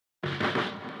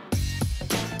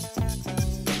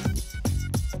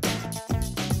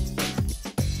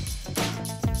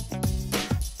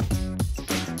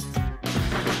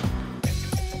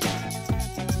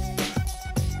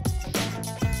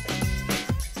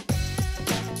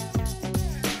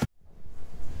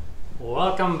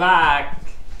Welcome back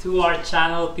to our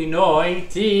channel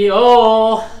Pinoy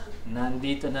T.O.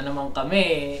 Nandito na naman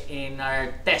kami in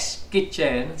our test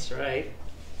kitchen. That's right.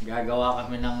 Gagawa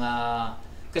kami ng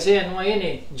kasi ano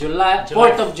ngayon July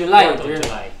 4th of July.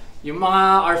 Yung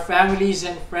mga our families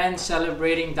and friends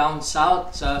celebrating down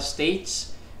south sa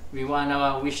States, we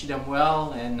wanna wish them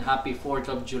well and happy 4th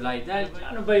of July. Dahil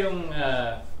Ano ba yung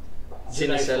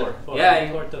July 4th?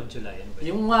 Yeah, 4th of July. Ano ba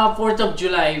yung 4th of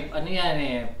July, ano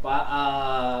yan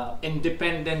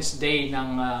Independence Day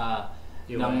ng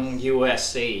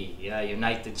USA,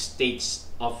 United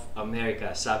States of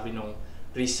America. Sabi nung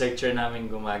researcher namin,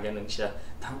 gumaganon siya.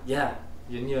 Yeah,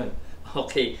 yun.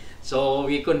 Okay, so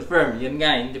we confirm, yun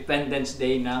nga, Independence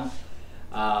Day ng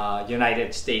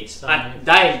United States. At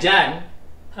dahil dyan,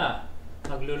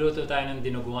 magluluto tayo ng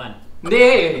dinuguan.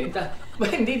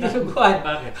 Hindi dinuguan.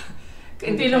 Bakit?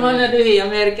 Hindi naman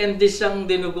American dish ang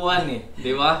dinuguan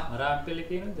di ba? Maraming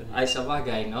Pilipino doon. Ay, sa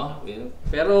bagay, no?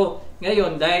 Pero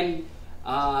ngayon, dahil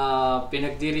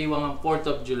pinagdiriwang ang 4th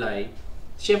of July,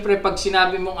 siyempre pag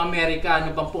sinabi mong Amerika,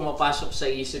 ano bang pumapasok sa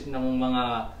isip ng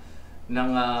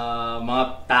mga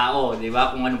tao, di ba?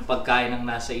 Kung anong pagkain ang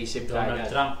nasa isip Donald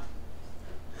Trump.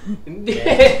 Hindi.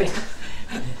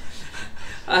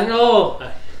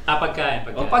 Pagkain.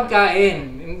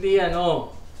 Hindi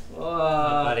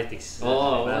politics.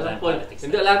 Walang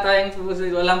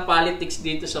politics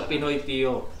dito sa Pinoy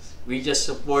T.O. We just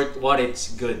support what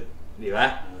it's good, di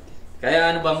ba?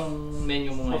 Kaya ano bang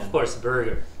menu mo ngayon? Of course,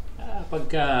 burger.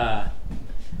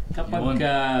 Kapag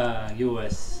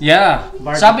US. Yeah.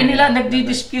 Barbecue. Sabi nila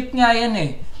nagdi-dispute nga yan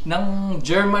ng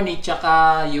Germany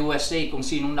tsaka USA kung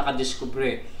sinong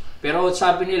nakadiskubre. Pero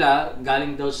sabi nila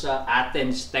galing daw sa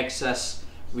Athens, Texas,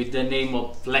 with the name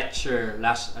of Fletcher,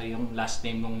 yung last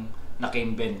name nung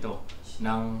naka-invento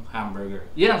ng hamburger.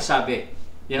 Yan ang sabi.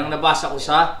 Yan ang nabasa ko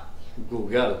sa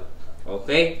Google.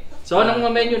 Okay? So, anong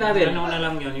menu natin? Ano na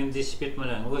lang yun, yung dispute mo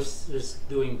lang. Who's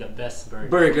doing the best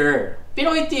burger? Burger.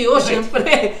 Pinoy T.O.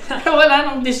 Siyempre. Wala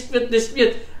nang dispute.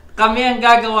 Kami ang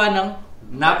gagawa ng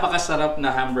napakasarap na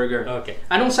hamburger. Okay.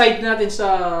 Anong side natin sa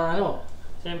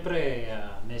Siyempre,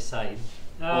 may side.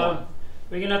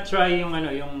 We're gonna try yung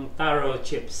Taro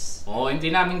chips.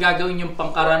 Hindi namin gagawin yung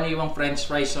pangkaraniwang french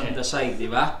fries on the side,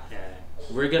 di ba? Yeah.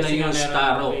 We're gonna use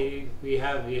Taro. We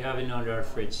have it on our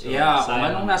fridge. So kung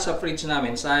anong nasa fridge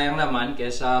namin, sayang naman,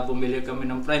 kesa bumili kami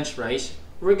ng french fries,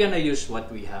 we're gonna use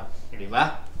what we have. Di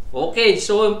ba? Okay,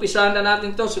 so umpisahan na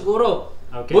natin to siguro.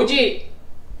 Okay. Buji!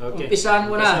 Okay.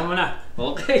 Umpisahan mo na.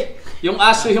 Okay. Yung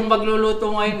aso yung magluluto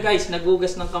ngayon, guys.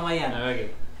 Nagugas ng kamay yan.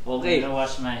 Okay. I'm gonna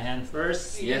wash my hand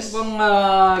first. Yes. Yung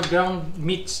ground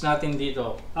meats natin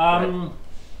dito.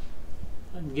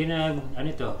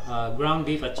 Ground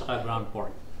beef at saka ground pork.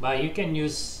 But you can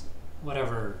use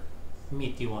whatever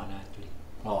meat you want actually.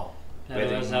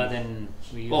 Pero sa atin,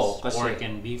 we use pork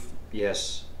and beef.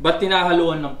 Yes. Ba't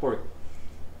tinahaluan ng pork?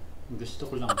 Gusto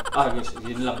ko lang. Yes.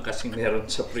 Yun lang kasi meron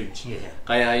sa fridge. Yeah.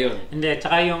 Kaya yun. Hindi,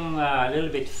 tsaka yung little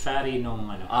bit fatty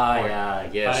nung pork.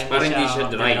 Yes. Para hindi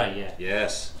siya dry.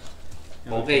 Yes.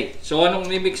 Okay. So, anong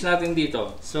i-mix natin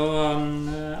dito? So,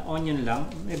 onion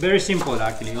lang. Very simple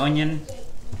actually. Onion.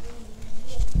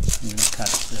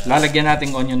 Lalagyan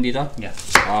natin onion dito? Yeah.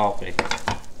 Okay.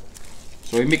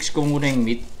 So, i-mix ko muna yung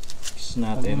meat. Mix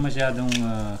natin. Huwag masyadong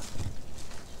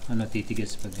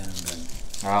titigas pag ganun.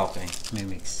 Okay. May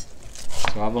mix.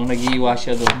 So, habang nag-iiwa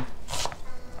siya doon.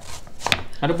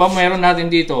 Ano pa meron natin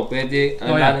dito? Pwede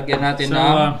lalagyan natin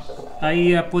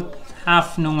I put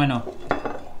half nung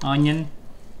onion.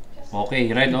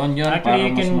 Okay, red onion.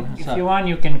 Actually, if you want,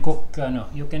 you can cook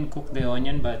the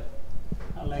onion, but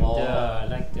I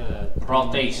like the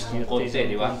raw taste. Konti,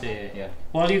 di ba? Yeah.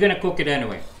 Well, you're gonna cook it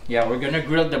anyway. Yeah, we're gonna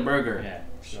grill the burger. Yeah.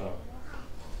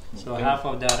 So half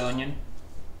of that onion.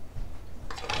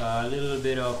 A little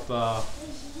bit of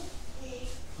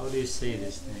how do you say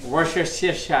this thing?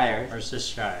 Worcestershire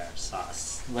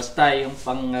sauce. Basta yung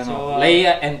pang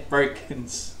Leia and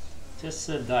Perkins. Just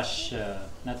a dash,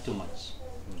 not too much.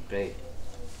 Okay.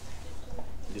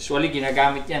 Usually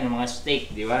ginagamit yan ng mga steak,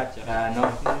 di ba? Tsaka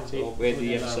so pwede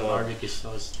yan sa barbecue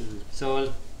sauce too. So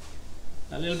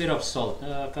a little bit of salt,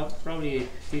 probably a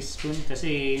teaspoon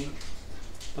kasi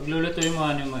paglulutuin mo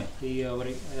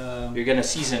you're gonna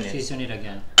season it. Season it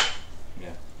again.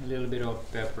 Yeah. A little bit of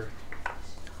pepper.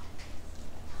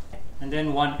 And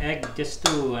then 1 egg just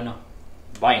to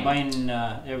bind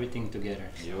everything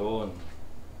together. Yun.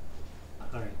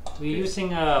 Alright. We're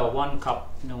using 1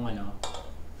 cup nung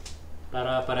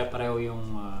para pare-pareho yung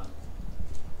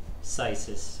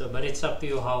sizes. So but it's up to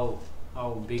you how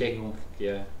big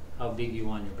how big you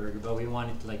want your burger. But we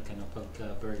want it like pag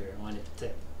burger, I want it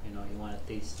thick. You want to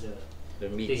taste the The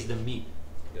meat. taste the meat.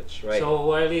 That's right. So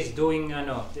while he's doing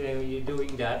you're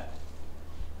doing that,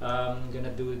 I'm gonna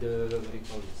do the, what do you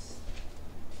call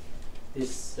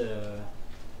this?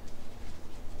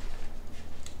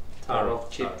 Taro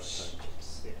chips.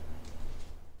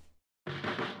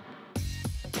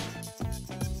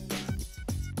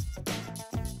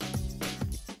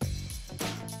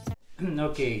 Yeah.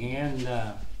 Okay, and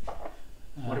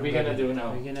What are we gonna do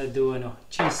now? We're gonna do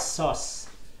cheese sauce.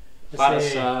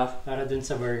 Para dun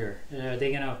sa burger.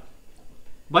 They're gonna.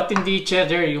 But hindi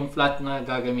cheddar yung flat na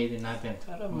gagamitin natin.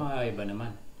 Para maiba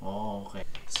naman. Oh, okay.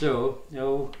 So,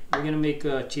 we're gonna make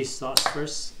cheese sauce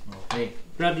first. Okay.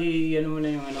 Brady, mo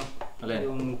na yung Alin?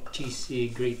 yung cheese,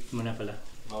 i-grate mo na pala.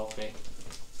 Okay.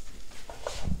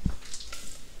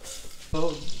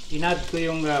 So, in-add ko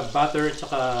yung butter at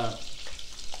saka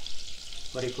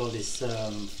what do you call this?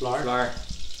 Flour.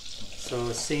 So,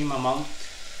 same amount.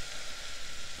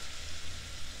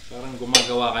 Parang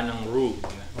gumagawa ka ng roux.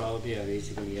 Well, yeah,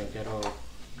 basically, yeah. Pero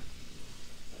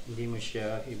hindi mo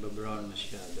siya i-brown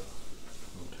masyado.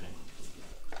 Okay.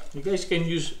 You guys can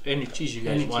use any cheese you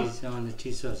guys want. Cheese on the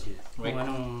cheese sauce, yeah. Right.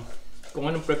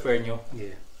 Kung anong prefer nyo.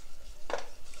 Yeah.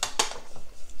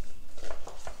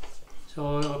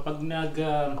 So, pag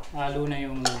nag-halo na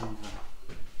yung what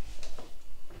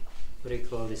do you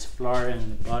call this, flour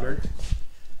and butter,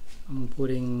 I'm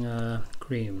putting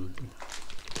cream.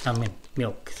 I mean,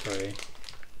 milk, sorry.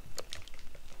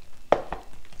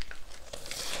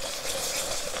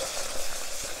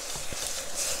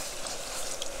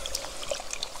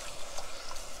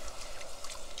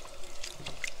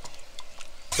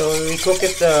 So we cook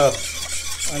it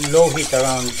on low heat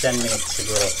around 10 minutes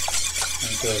siguro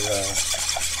until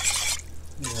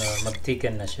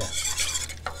magtiken na siya.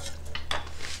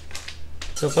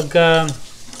 So pagka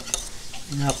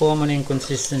nakuha mo na yung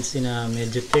consistency na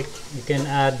medyo thick, you can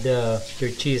add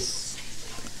your cheese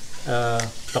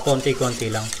pakonti-konti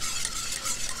lang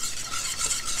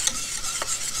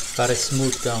para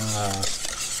smooth ang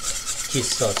cheese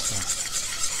sauce.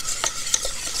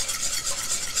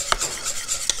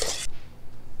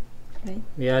 Okay.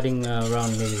 We're adding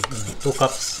around maybe 2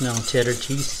 cups ng cheddar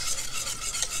cheese.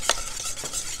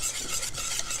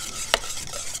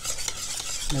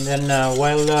 And then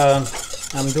while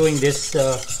I'm doing this,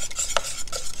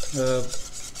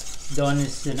 Don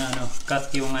is cut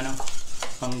yung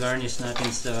pang garnish natin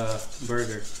sa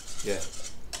burger. Yeah.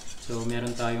 So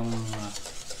meron tayong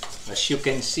as you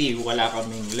can see, wala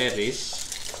kaming lettuce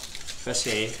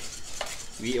kasi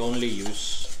we only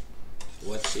use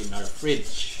what's in our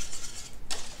fridge.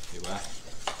 Diba?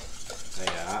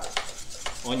 Kaya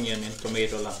onion and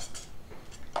tomato lang.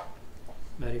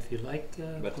 But if you like,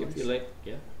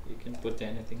 yeah, you can put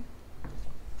anything.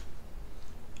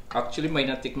 Actually, may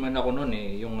natikman ako nun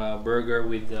yung burger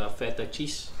with feta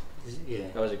cheese.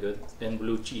 Yeah. That was good. Then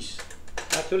blue cheese.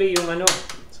 Actually, yung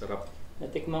Sarap.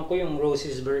 natikman ko yung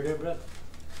Rosie's Burger, bro.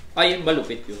 Ay,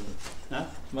 malupit yun. Ha?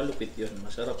 Malupit yun.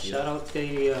 Masarap yun. Shout out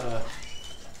kay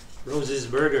Rosie's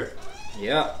Burger.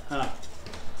 Yeah. Huh.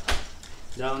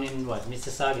 Down in what?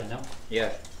 Mississauga, no?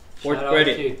 Yeah. Port Shout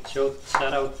credit.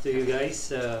 Shout out to you guys.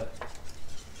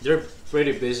 They're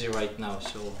pretty busy right now,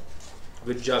 so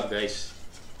good job, guys.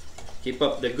 Keep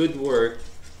up the good work.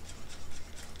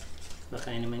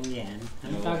 Baka naman yan.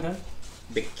 Ano No. tawag doon?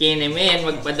 Bikini man,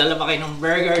 magpadala pa kayo ng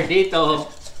burger dito.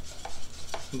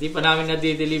 Hindi pa namin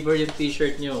na-deliver yung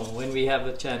t-shirt nyo when we have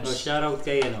a chance. Oh, shout out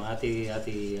kay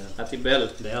Ate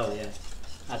Bell. Bell, yeah.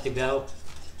 Ate Bell,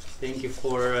 thank you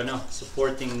for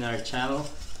supporting our channel.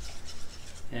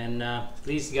 And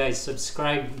please guys,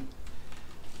 subscribe.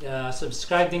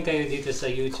 Subscribe din kayo dito sa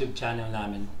YouTube channel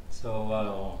namin. So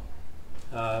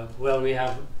well, we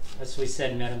have, as we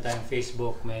said, meron tayong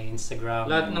Facebook, may Instagram.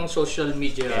 Lahat ng social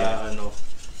media,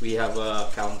 we have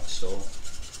a account, so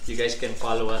you guys can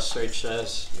follow us, search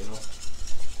us,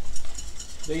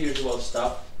 the usual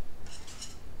stuff.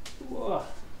 Wow,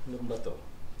 ano ba to?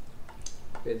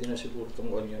 Pwede na siguro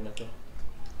itong onion na to.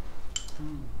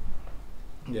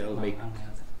 Yeah, I'll make.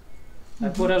 I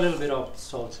put a little bit of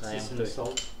salt, seasoned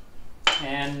salt.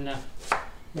 And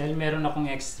dahil meron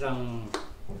akong extrang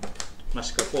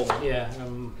Mascarpone. yeah,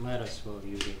 might as well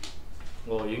use it.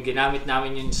 Oh, yung ginamit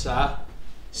namin yun sa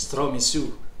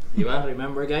tiramisu. Di ba?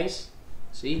 Remember guys?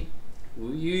 See?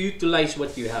 You utilize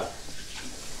what you have.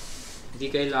 Hindi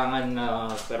kailangan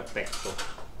na perfecto.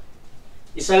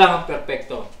 Isa lang ang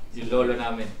perfecto. Yung lolo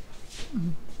namin.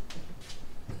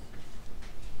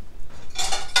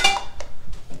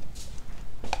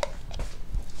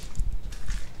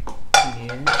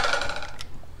 Yeah.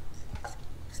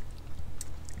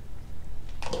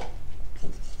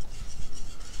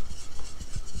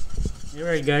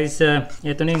 Alright guys,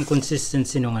 ito na yung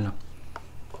consistency ng ano,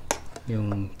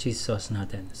 yung cheese sauce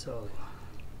natin. So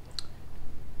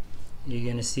you're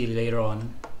gonna see later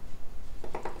on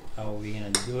how we're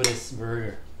gonna do this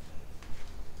burger.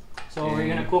 So we're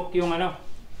gonna cook yung ano,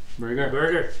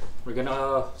 burger. We're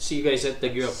gonna see you guys at the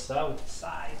grill. South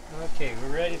side. Okay,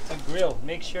 we're ready to grill.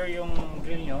 Make sure yung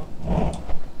grill nyo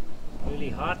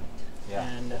really hot. Yeah.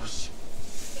 And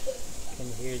can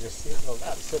hear the sizzle.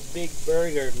 That's a big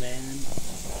burger, man.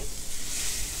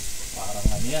 Parang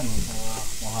ano yan,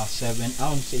 mga 7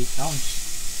 ounce, 8 ounce.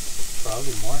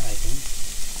 Probably more, I think.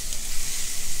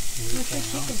 What's the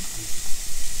chicken?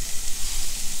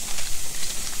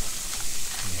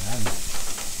 Yan.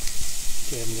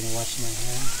 Okay, I'm gonna wash my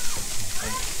hands.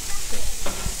 Okay.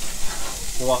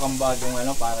 Kuha kang bagong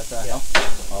ano para sa ano?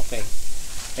 Okay.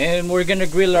 And we're gonna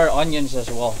grill our onions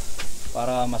as well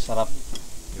para masarap,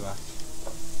 di ba?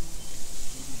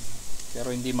 Pero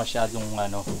hindi masyadong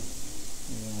ano,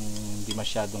 hindi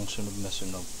masyadong sunog na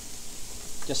sunog.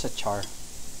 Just a char.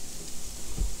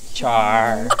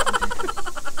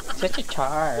 Such a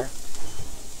char.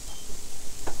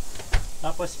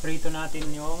 Tapos prito natin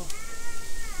yung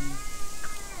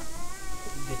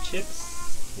the chips.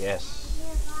 Yes.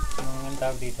 Anong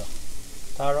tawag dito?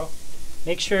 Taro.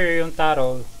 Make sure yung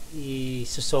taro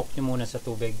isusok nyo muna sa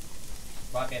tubig.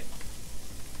 Bakit?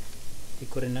 Hindi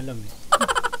ko rin alam eh.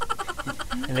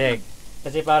 Hindi.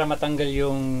 Kasi para matanggal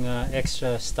yung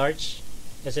extra starch.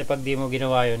 Kasi pag di mo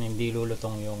ginawa yun, hindi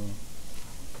lulutong yung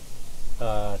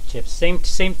chips.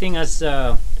 Same thing as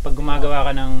pag gumagawa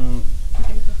ka ng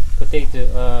potato,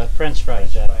 french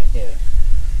fries. Yeah.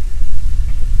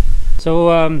 So,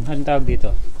 anong tawag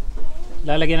dito?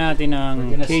 Lalagyan natin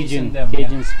ng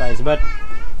Cajun spice. But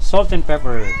salt and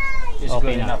pepper is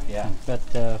okay good enough, yeah. But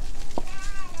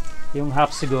yung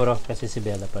half siguro kasi si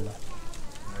Bella pala.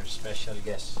 Our special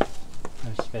guest.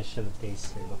 Our special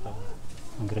taster. Baka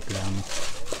magreklamo.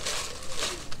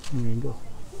 There you go.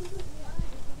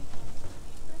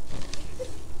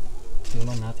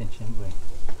 Tingnan natin siyempre.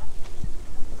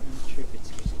 I'm not sure if it's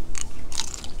good.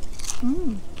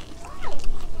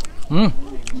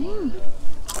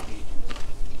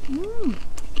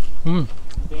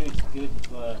 I think it's good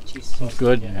cheese sauce.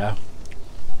 Good, yeah.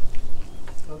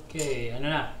 Okay, ano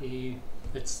na?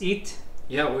 Let's eat.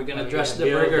 Yeah, we're gonna We're dress gonna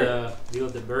the burger.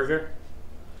 Build the burger.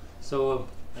 So,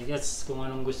 I guess kung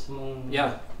anong gusto mong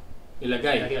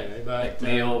Ilagay. ilagay, but Like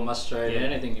mayo, mustard, yeah.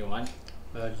 anything you want.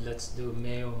 But let's do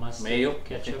mayo, mustard, Mayo?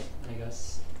 ketchup, I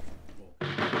guess.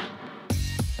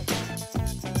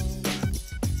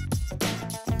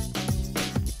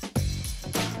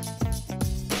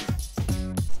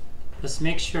 Just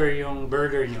make sure yung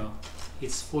burger nyo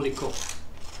it's fully cooked.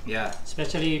 Yeah.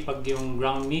 Especially pag yung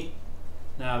ground meat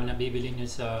na nabibili nyo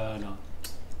sa ano,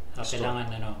 kailangan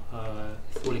ano,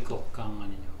 fully cooked ang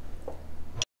ano nyo.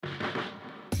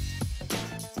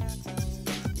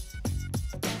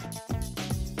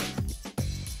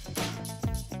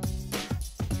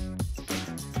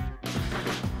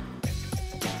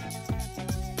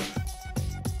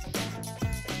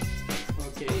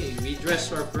 Okay, we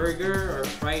dress our burger, our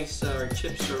fries, our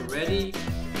chips are ready.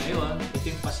 Ngayon,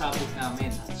 ito yung pasabog namin.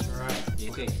 That's right.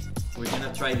 Okay, we're gonna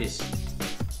try this.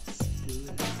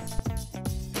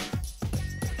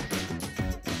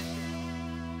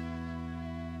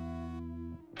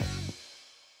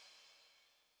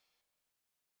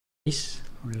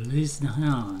 Release the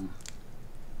hand.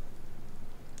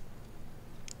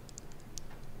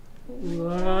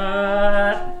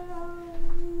 What?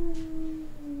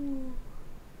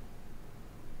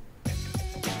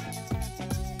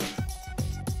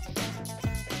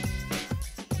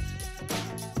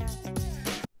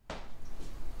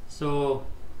 So,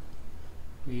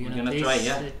 we're gonna try, taste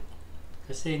yeah. it.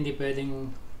 Kasi hindi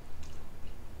pwedeng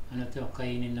ano to,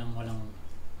 kainin ng walang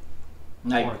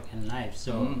Knife. fork and knife.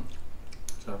 So,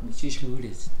 So, let's do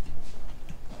this.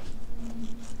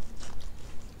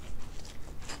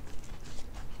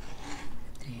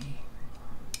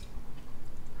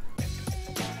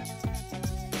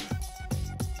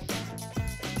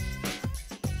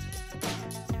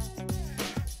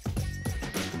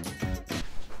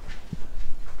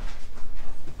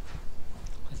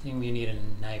 I think we need a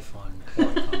knife on fork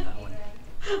on that one.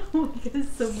 Oh my god,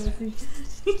 it's so messy.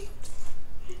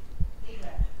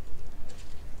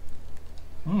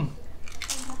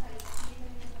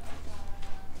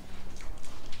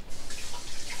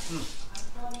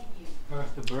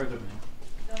 Where's the burger, man?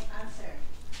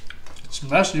 it's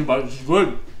messy, but it's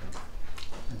good.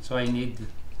 That's why I need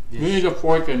You this. need a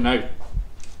fork and knife,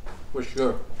 for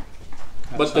sure.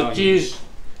 That's But the how you- cheese,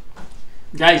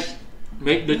 guys,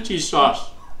 make the cheese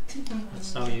sauce.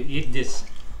 That's how you eat this.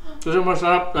 Kasi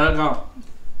masarap talaga.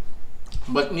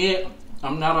 But me,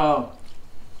 I'm not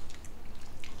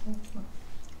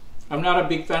a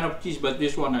big fan of cheese, but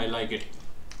this one I like it.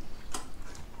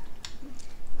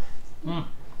 Yeah.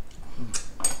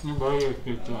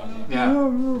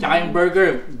 Tsaka yung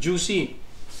burger, juicy.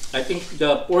 I think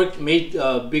the pork made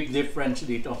a big difference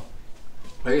dito.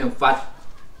 Ay, yung fat.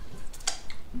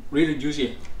 Really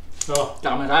juicy. So,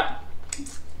 Tsaka masarap.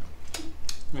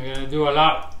 we're gonna do a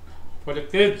lot for the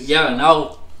kids. Yeah,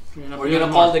 now we're gonna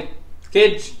call the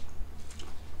kids.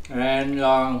 And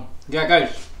yeah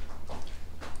guys,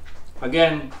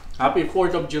 again, happy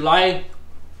 4th of July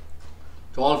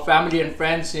to all family and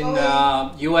friends in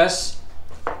US.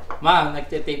 Ma,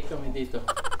 nagte-tape kami dito.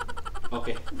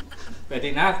 Okay.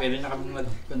 Pwede na kami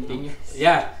mag-continue.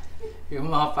 Yeah,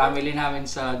 yung mga family namin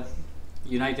sa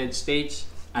United States,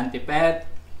 Auntie Pat,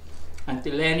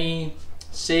 Auntie Lenny,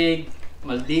 Sig,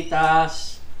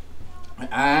 Malditas,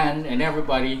 Anne, and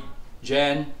everybody,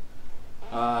 Jen,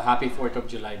 happy 4th of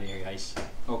July there, guys.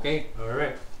 Okay?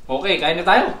 Alright. Okay, kain na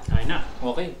tayo. I know.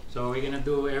 Okay. So we're gonna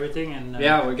do everything and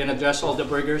Yeah, we're gonna dress all the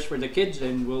burgers for the kids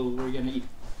and we're gonna eat.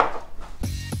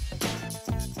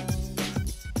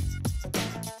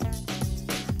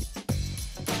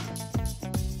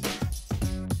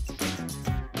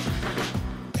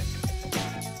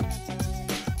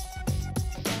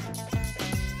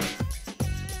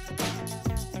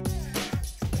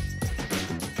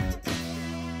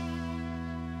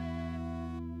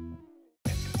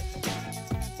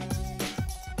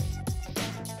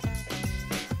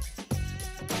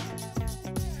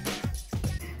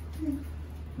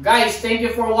 Guys, thank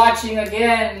you for watching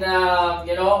again.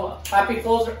 You know, happy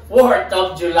 4th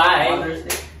of July.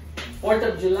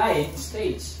 4th of July in the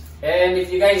States. And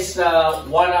if you guys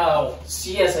wanna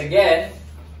see us again,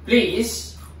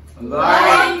 please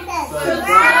Like,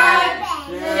 subscribe.